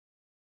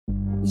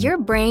Your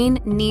brain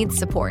needs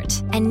support,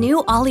 and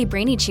new Ollie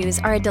Brainy Chews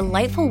are a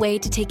delightful way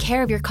to take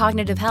care of your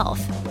cognitive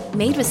health.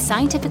 Made with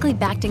scientifically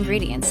backed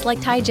ingredients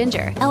like Thai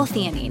ginger,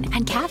 L-theanine,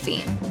 and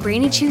caffeine,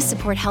 Brainy Chews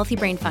support healthy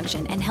brain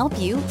function and help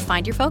you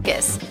find your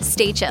focus,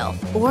 stay chill,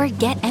 or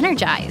get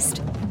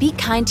energized. Be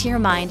kind to your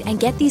mind and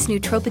get these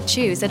nootropic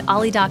chews at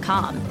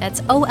ollie.com.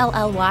 That's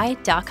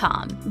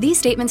OLLY.com. These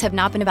statements have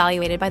not been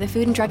evaluated by the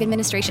Food and Drug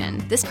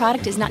Administration. This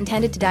product is not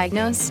intended to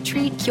diagnose,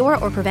 treat, cure,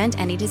 or prevent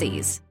any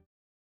disease.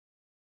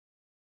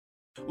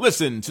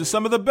 Listen to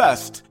some of the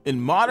best in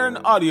modern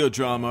audio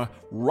drama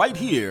right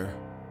here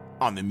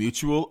on the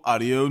Mutual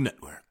Audio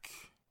Network.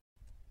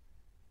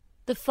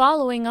 The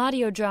following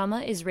audio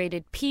drama is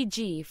rated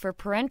PG for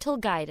parental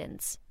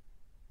guidance.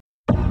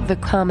 The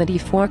Comedy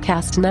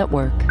Forecast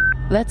Network.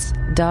 Let's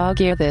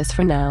dog-ear this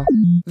for now.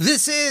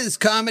 This is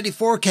Comedy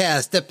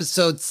Forecast,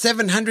 episode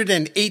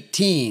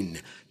 718,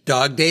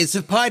 Dog Days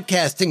of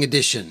Podcasting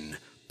Edition,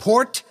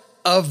 Port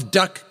of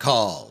Duck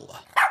Call.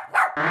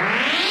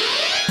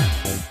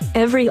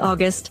 Every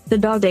August, the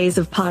Dog Days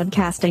of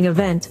Podcasting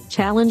event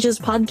challenges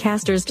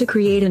podcasters to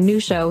create a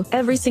new show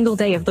every single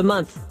day of the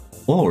month.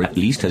 Or at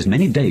least as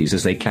many days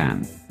as they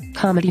can.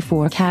 Comedy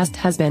Forecast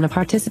has been a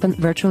participant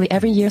virtually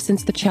every year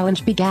since the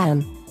challenge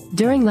began.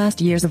 During last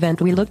year's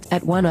event, we looked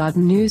at one odd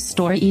news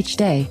story each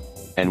day.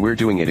 And we're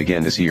doing it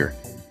again this year.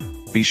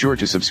 Be sure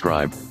to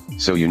subscribe,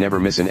 so you never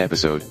miss an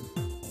episode.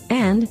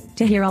 And,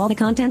 to hear all the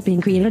content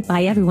being created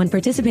by everyone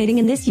participating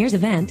in this year's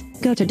event,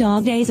 go to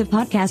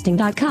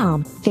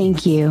dogdaysofpodcasting.com.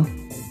 Thank you.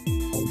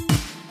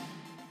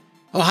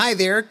 Oh, hi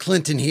there,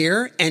 Clinton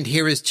here, and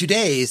here is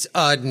today's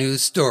odd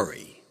news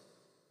story.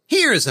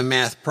 Here's a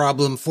math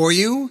problem for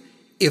you.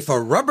 If a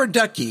rubber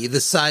ducky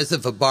the size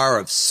of a bar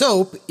of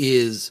soap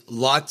is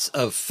lots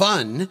of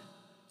fun,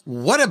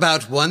 what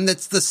about one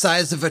that's the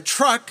size of a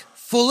truck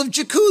full of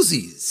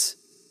jacuzzis?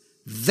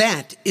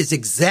 That is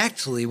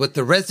exactly what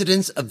the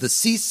residents of the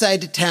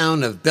seaside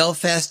town of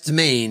Belfast,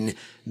 Maine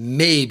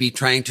may be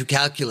trying to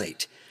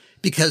calculate,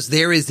 because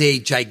there is a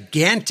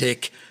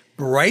gigantic,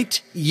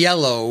 bright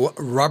yellow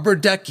rubber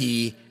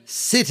ducky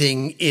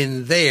sitting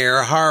in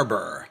their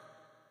harbor.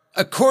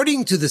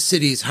 According to the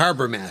city's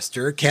harbor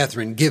master,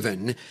 Catherine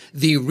Given,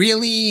 the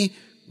really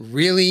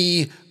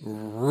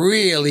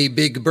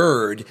big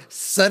bird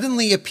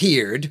suddenly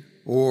appeared,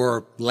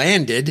 or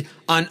landed,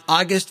 on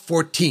August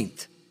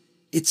 14th.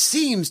 It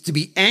seems to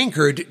be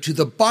anchored to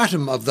the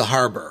bottom of the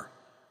harbor.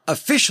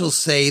 Officials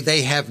say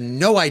they have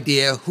no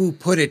idea who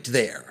put it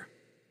there.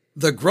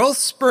 The growth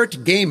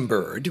spurt game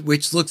bird,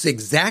 which looks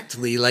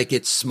exactly like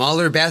its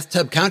smaller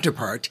bathtub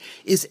counterpart,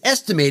 is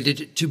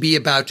estimated to be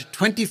about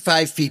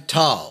 25 feet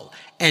tall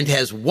and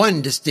has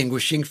one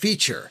distinguishing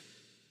feature.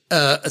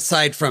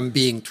 Aside from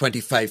being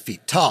 25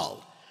 feet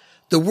tall.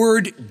 The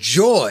word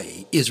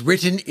joy is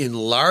written in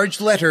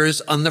large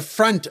letters on the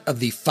front of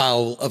the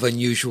fowl of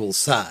unusual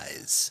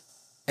size.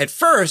 At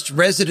first,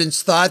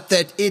 residents thought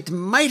that it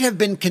might have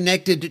been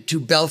connected to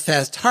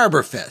Belfast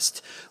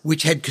Harbourfest,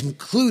 which had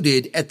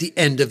concluded at the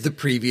end of the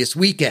previous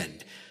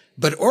weekend.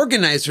 But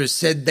organizers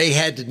said they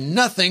had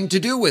nothing to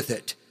do with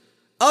it.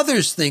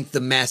 Others think the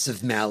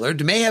massive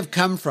mallard may have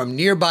come from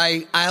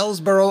nearby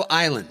Islesborough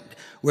Island,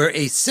 where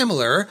a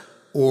similar,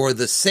 or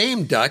the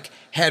same duck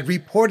had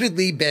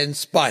reportedly been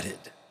spotted.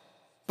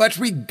 But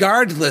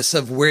regardless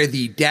of where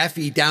the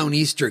Daffy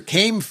Downeaster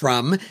came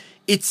from,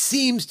 it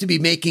seems to be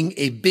making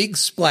a big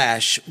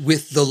splash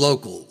with the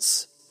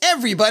locals.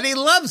 Everybody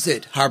loves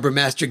it, Harbour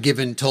Master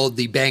Given told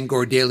the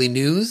Bangor Daily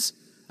News.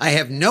 I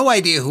have no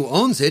idea who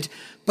owns it,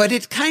 but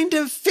it kind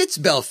of fits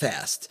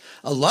Belfast.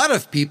 A lot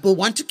of people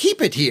want to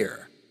keep it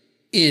here.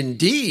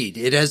 Indeed,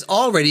 it has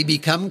already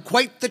become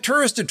quite the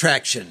tourist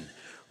attraction.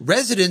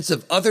 Residents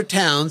of other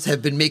towns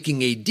have been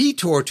making a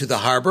detour to the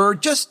harbor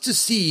just to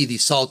see the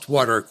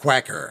saltwater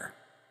quacker.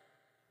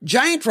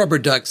 Giant rubber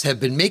ducks have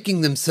been making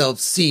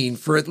themselves seen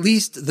for at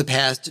least the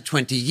past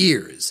 20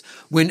 years,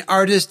 when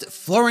artist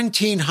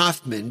Florentine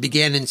Hoffman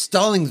began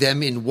installing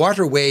them in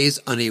waterways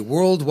on a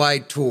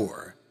worldwide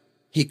tour.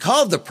 He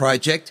called the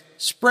project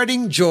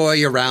Spreading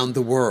Joy Around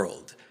the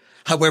World.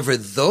 However,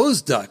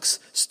 those ducks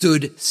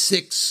stood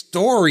 6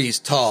 stories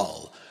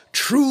tall,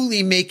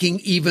 truly making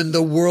even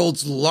the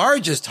world's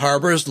largest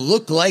harbors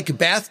look like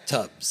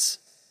bathtubs.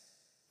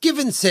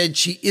 Given said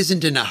she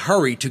isn't in a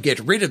hurry to get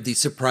rid of the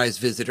surprise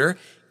visitor,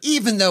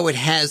 even though it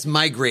has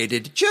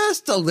migrated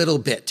just a little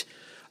bit.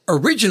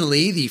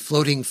 Originally, the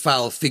floating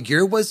fowl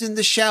figure was in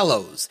the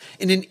shallows,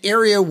 in an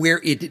area where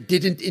it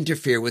didn't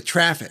interfere with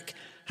traffic.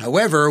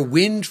 However,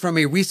 wind from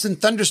a recent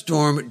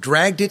thunderstorm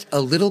dragged it a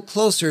little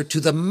closer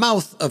to the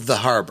mouth of the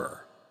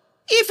harbor.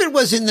 If it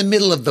was in the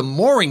middle of the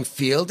mooring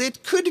field,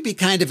 it could be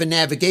kind of a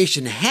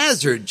navigation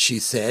hazard, she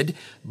said,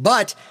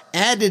 but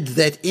added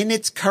that in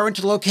its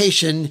current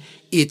location,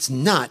 it's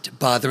not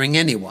bothering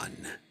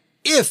anyone.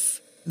 If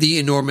the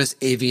enormous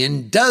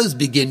avian does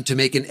begin to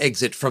make an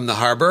exit from the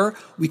harbor,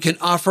 we can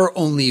offer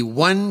only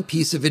one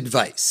piece of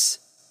advice.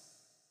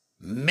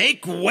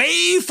 Make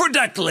way for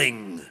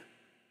duckling!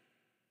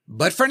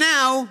 But for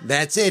now,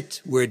 that's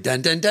it. We're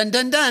done.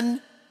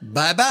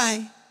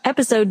 Bye-bye.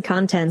 Episode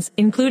contents,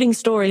 including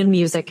story and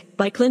music,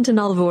 by Clinton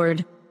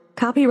Alvord.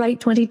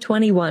 Copyright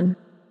 2021.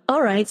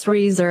 All rights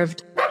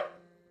reserved.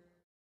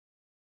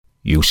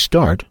 You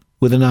start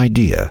with an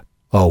idea,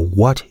 a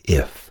what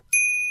if.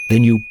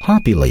 Then you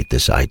populate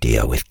this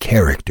idea with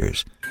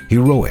characters.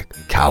 Heroic,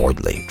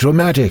 cowardly,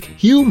 dramatic,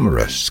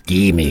 humorous,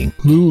 scheming,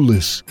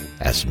 clueless.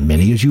 As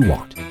many as you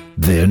want.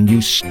 Then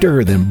you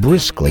stir them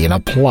briskly in a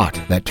plot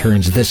that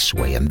turns this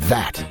way and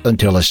that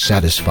until a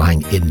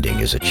satisfying ending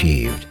is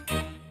achieved.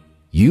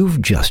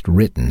 You've just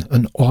written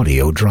an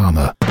audio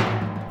drama.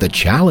 The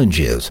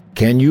challenge is,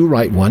 can you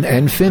write one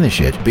and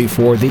finish it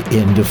before the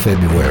end of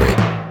February?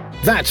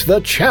 That's the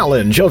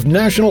challenge of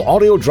National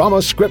Audio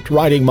Drama Script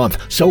Writing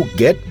Month, so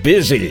get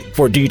busy.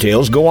 For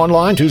details, go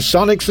online to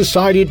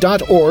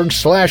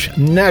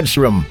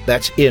sonicsociety.org/NADSRM.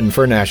 That's N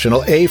for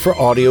National, A for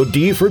Audio,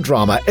 D for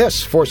Drama,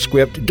 S for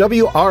Script,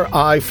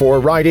 WRI for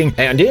Writing,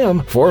 and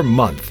M for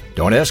Month.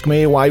 Don't ask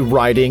me why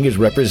writing is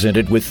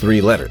represented with 3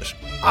 letters.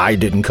 I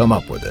didn't come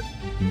up with it.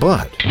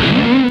 But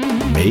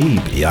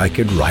maybe I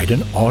could write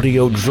an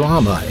audio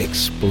drama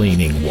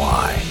explaining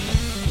why.